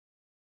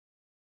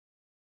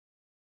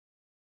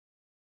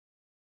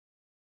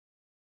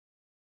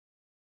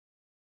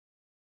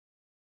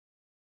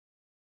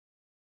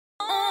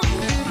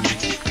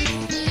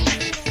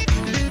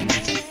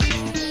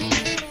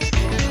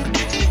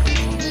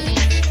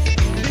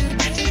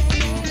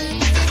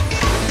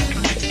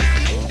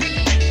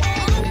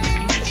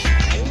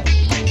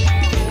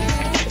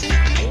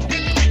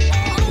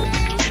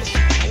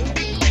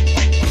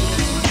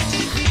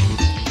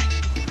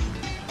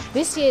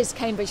year's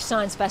Cambridge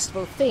Science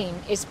Festival theme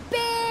is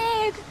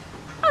big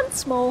and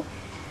small.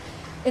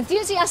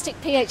 Enthusiastic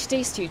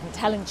PhD student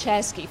Helen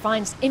Czerski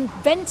finds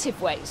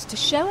inventive ways to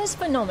show us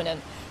phenomenon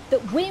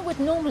that we would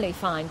normally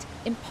find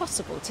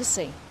impossible to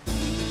see.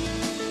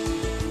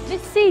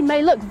 This scene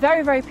may look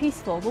very, very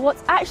peaceful, but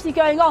what's actually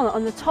going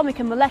on the atomic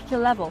and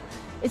molecular level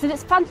is that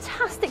it's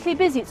fantastically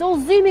busy. It's all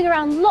zooming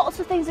around,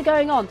 lots of things are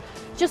going on,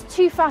 just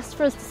too fast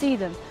for us to see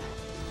them.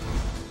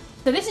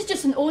 So this is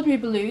just an ordinary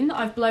balloon that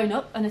I've blown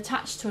up and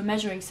attached to a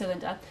measuring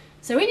cylinder.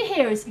 So in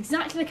here is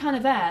exactly the kind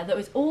of air that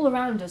is all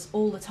around us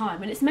all the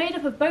time, and it's made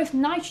up of both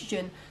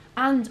nitrogen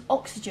and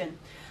oxygen.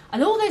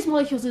 And all those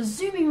molecules are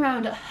zooming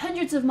around at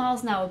hundreds of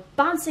miles an hour,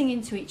 bouncing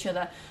into each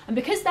other. And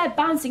because they're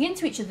bouncing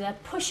into each other, they're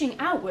pushing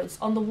outwards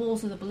on the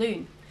walls of the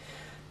balloon.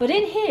 But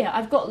in here,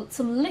 I've got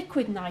some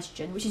liquid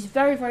nitrogen, which is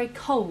very, very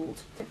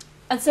cold.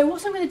 And so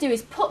what I'm going to do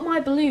is put my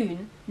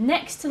balloon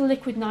next to the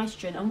liquid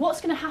nitrogen. And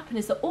what's going to happen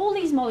is that all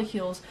these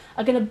molecules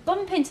are going to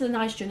bump into the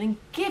nitrogen and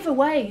give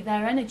away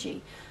their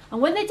energy. And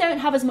when they don't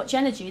have as much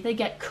energy, they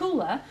get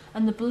cooler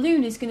and the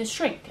balloon is going to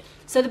shrink.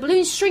 So the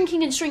balloon's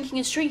shrinking and shrinking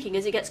and shrinking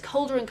as it gets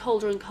colder and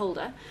colder and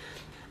colder.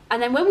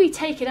 And then when we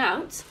take it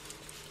out,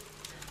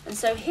 and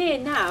so here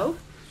now,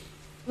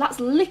 that's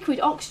liquid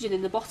oxygen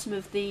in the bottom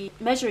of the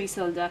measuring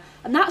cylinder,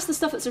 and that's the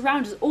stuff that's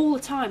around us all the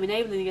time,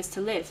 enabling us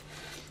to live.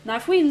 Now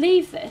if we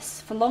leave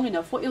this for long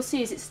enough, what you'll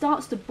see is it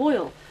starts to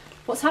boil.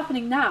 What's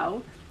happening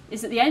now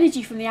is that the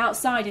energy from the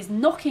outside is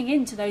knocking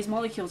into those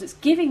molecules, it's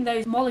giving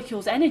those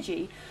molecules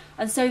energy,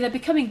 and so they're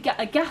becoming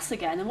a gas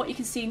again. And what you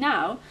can see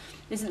now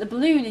is that the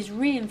balloon is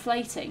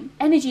re-inflating.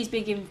 Energy is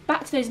being given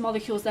back to those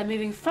molecules, they're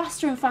moving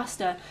faster and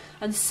faster,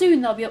 and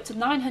soon they'll be up to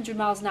 900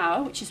 miles an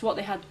hour, which is what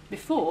they had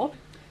before.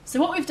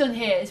 So what we've done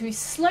here is we've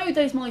slowed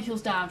those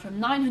molecules down from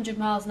 900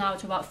 miles an hour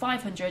to about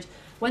 500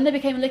 when they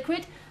became a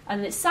liquid,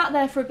 and it sat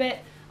there for a bit,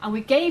 and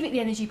we gave it the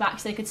energy back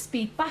so they could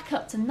speed back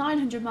up to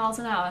 900 miles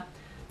an hour,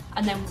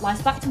 and then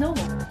rise back to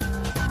normal.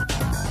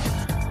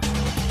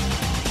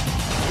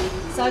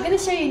 So I'm going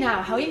to show you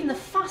now how even the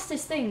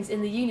fastest things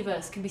in the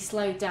universe can be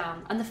slowed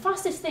down. And the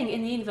fastest thing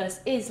in the universe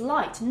is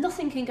light.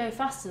 Nothing can go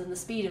faster than the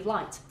speed of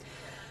light.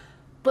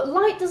 But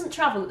light doesn't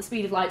travel at the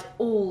speed of light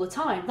all the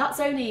time. That's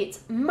only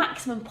its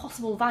maximum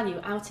possible value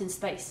out in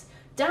space.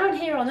 Down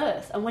here on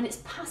Earth, and when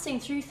it's passing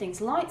through things,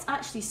 light's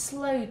actually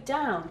slowed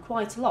down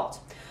quite a lot.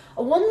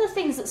 And one of the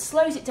things that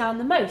slows it down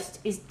the most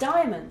is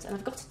diamond. And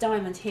I've got a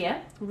diamond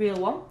here, a real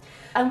one.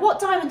 And what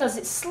diamond does,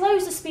 it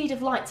slows the speed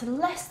of light to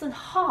less than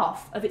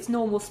half of its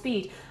normal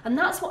speed. And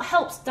that's what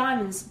helps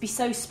diamonds be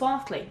so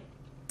sparkly.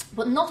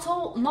 But not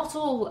all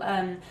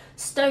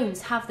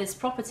stones have this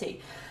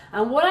property.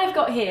 And what I've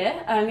got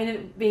here, I'm going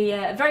to be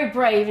very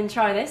brave and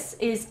try this,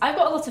 is I've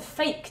got a lot of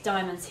fake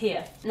diamonds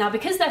here. Now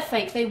because they're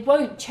fake, they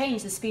won't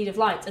change the speed of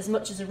light as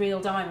much as a real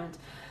diamond.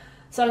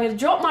 So I'm going to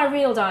drop my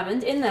real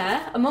diamond in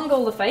there among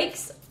all the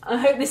fakes. I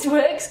hope this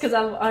works because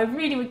I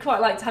really would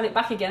quite like to have it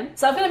back again.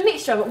 So I've got a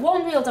mixture, I've got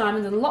one real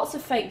diamond and lots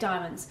of fake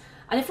diamonds.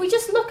 And if we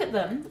just look at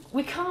them,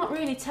 we can't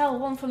really tell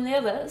one from the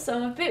other, so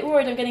I'm a bit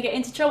worried I'm going to get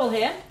into trouble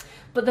here.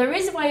 But there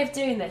is a way of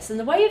doing this, and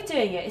the way of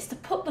doing it is to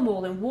put them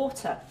all in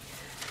water.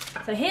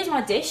 So here's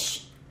my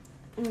dish.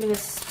 I'm going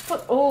to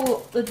put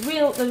all the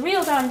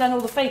real diamond and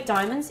all the fake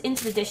diamonds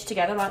into the dish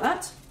together like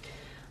that.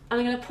 And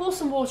I'm going to pour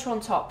some water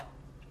on top.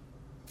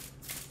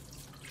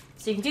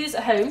 So you can do this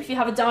at home if you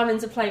have a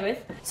diamond to play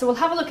with. So we'll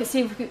have a look and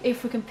see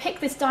if we can pick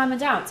this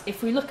diamond out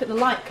if we look at the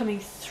light coming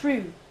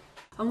through.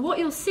 And what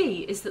you'll see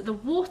is that the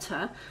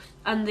water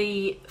and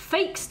the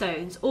fake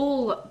stones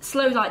all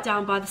slow light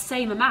down by the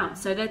same amount,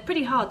 so they're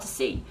pretty hard to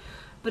see.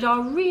 But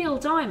our real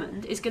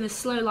diamond is going to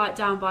slow light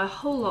down by a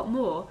whole lot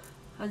more,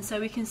 and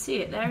so we can see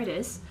it. There it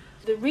is.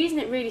 The reason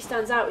it really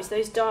stands out is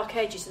those dark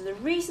edges, and the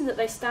reason that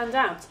they stand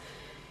out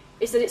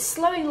is that it's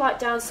slowing light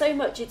down so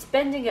much it's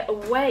bending it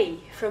away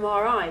from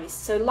our eyes.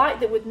 So light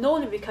that would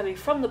normally be coming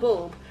from the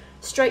bulb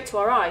straight to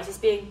our eyes is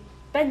being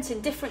bent in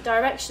different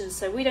directions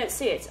so we don't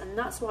see it, and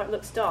that's why it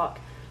looks dark,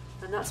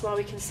 and that's why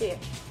we can see it.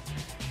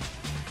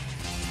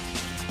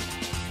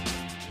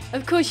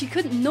 Of course, you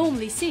couldn't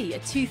normally see a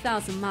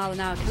 2,000 mile an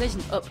hour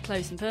collision up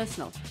close and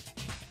personal.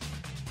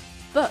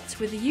 But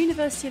with the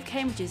University of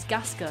Cambridge's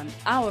gas gun,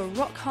 our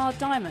rock-hard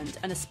diamond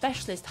and a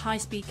specialist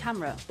high-speed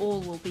camera,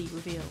 all will be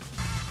revealed.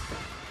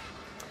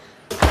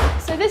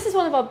 So this is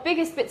one of our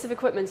biggest bits of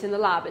equipment in the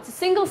lab. It's a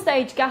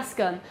single-stage gas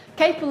gun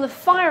capable of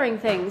firing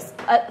things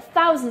at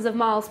thousands of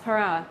miles per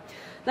hour.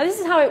 Now this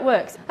is how it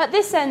works. At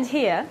this end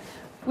here,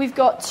 we've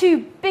got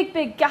two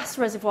big gas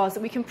reservoirs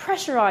that we can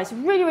pressurise,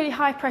 really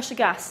high pressure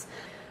gas.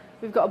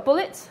 We've got a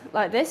bullet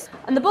like this,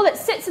 and the bullet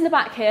sits in the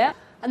back here,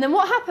 and then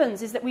what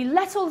happens is that we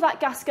let all of that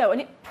gas go,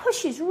 and it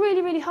pushes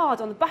really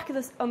hard on the back of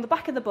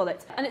the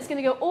bullet, and it's going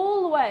to go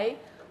all the way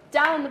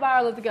down the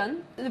barrel of the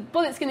gun. The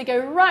bullet's going to go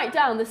right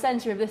down the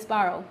centre of this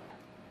barrel.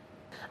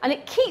 And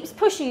it keeps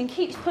pushing and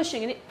keeps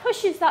pushing, and it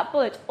pushes that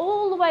bullet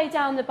all the way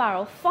down the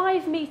barrel,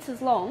 5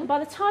 metres long. By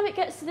the time it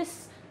gets to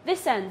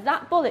this end,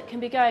 that bullet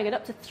can be going at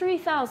up to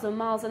 3,000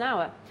 miles an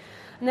hour.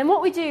 And then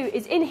what we do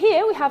is in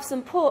here we have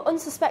some poor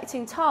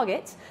unsuspecting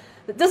target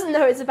that doesn't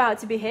know it's about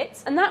to be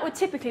hit, and that would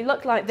typically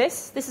look like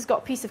this. This has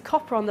got a piece of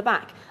copper on the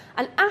back,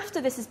 and after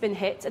this has been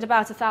hit at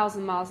about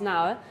 1,000 miles an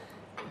hour,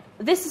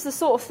 this is the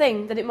sort of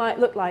thing that it might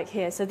look like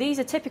here. So these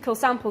are typical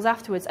samples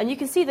afterwards, and you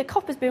can see the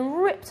copper's been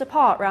ripped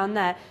apart around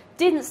there.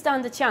 Didn't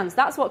stand a chance.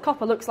 That's what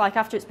copper looks like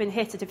after it's been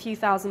hit at a few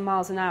thousand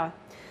miles an hour.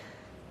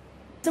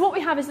 So what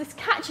we have is this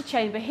catcher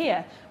chamber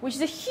here, which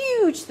is a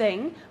huge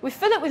thing. We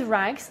fill it with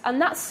rags,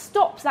 and that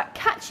stops, that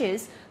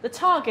catches the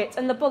target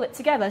and the bullet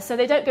together so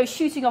they don't go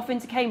shooting off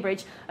into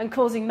Cambridge and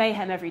causing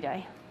mayhem every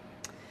day.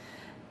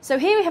 So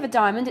here we have a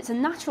diamond. It's a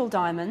natural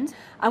diamond,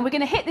 and we're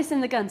going to hit this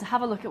in the gun to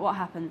have a look at what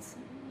happens.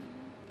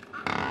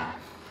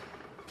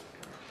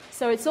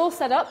 So it's all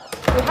set up.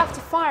 We have to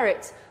fire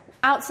it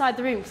outside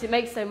the room because it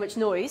makes so much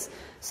noise.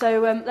 So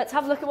let's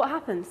have a look at what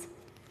happens.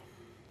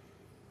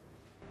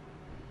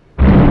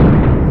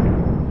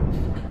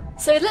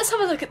 So let's have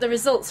a look at the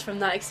results from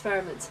that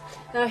experiment.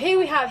 Now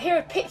here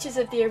are pictures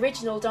of the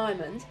original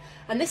diamond,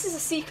 and this is a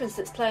sequence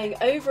that's playing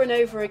over and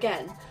over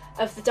again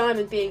of the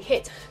diamond being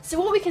hit. So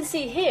what we can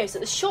see here is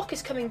that the shock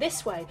is coming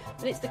this way,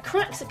 but the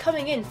cracks are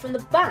coming in from the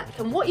back,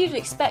 and what you'd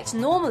expect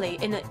normally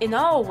in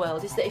our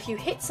world is that if you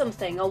hit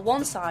something on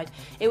one side,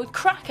 it would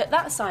crack at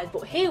that side,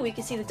 but here we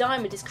can see the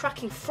diamond is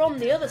cracking from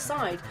the other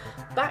side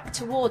back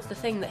towards the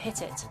thing that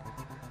hit it.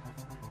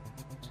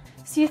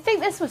 So you think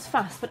this was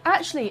fast, but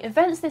actually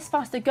events this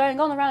fast are going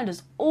on around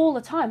us all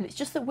the time. It's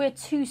just that we're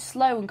too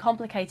slow and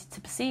complicated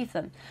to perceive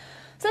them.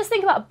 So let's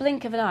think about a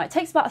blink of an eye. It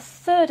takes about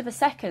 1/3 of a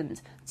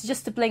second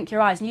just to blink your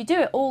eyes, and you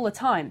do it all the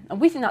time. And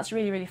we think that's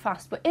really, really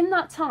fast. But in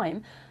that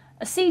time,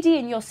 a CD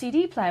in your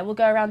CD player will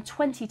go around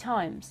 20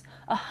 times.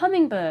 A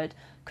hummingbird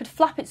could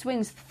flap its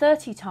wings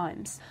 30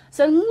 times.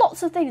 So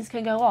lots of things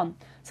can go on.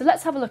 So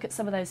let's have a look at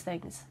some of those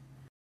things.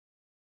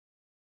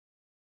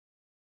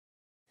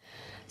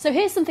 So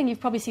here's something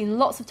you've probably seen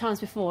lots of times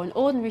before, an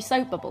ordinary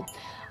soap bubble.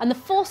 And the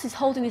forces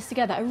holding this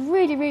together are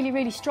really, really,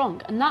 really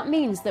strong. And that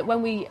means that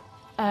when we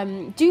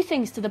do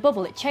things to the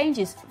bubble, it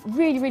changes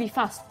really, really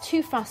fast,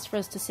 too fast for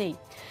us to see.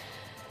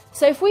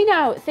 So if we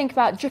now think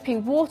about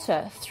dripping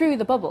water through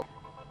the bubble,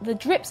 the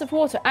drips of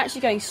water are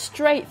actually going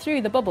straight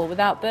through the bubble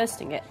without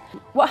bursting it.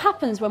 What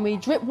happens when we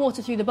drip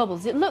water through the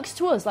bubbles, it looks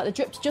to us like the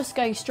drip's just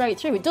going straight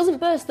through. It doesn't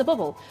burst the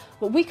bubble,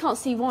 but we can't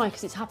see why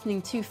because it's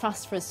happening too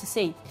fast for us to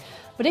see.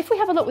 But if we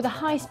have a look with a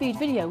high-speed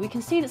video, we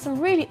can see that some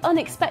really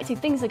unexpected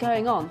things are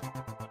going on.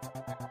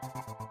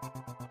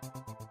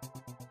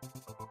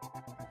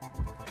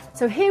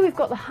 So here we've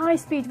got the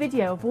high-speed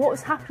video of what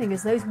was happening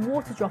as those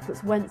water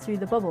droplets went through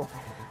the bubble.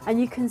 And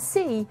you can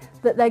see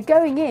that they're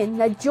going in,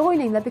 they're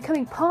joining, they're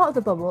becoming part of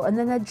the bubble, and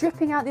then they're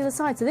dripping out the other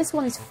side. So this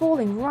one is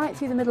falling right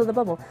through the middle of the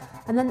bubble.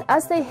 And then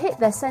as they hit,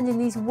 they're sending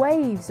these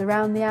waves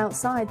around the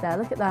outside there.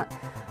 Look at that.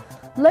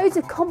 Loads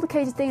of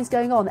complicated things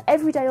going on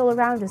every day all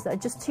around us that are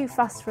just too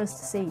fast for us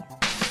to see.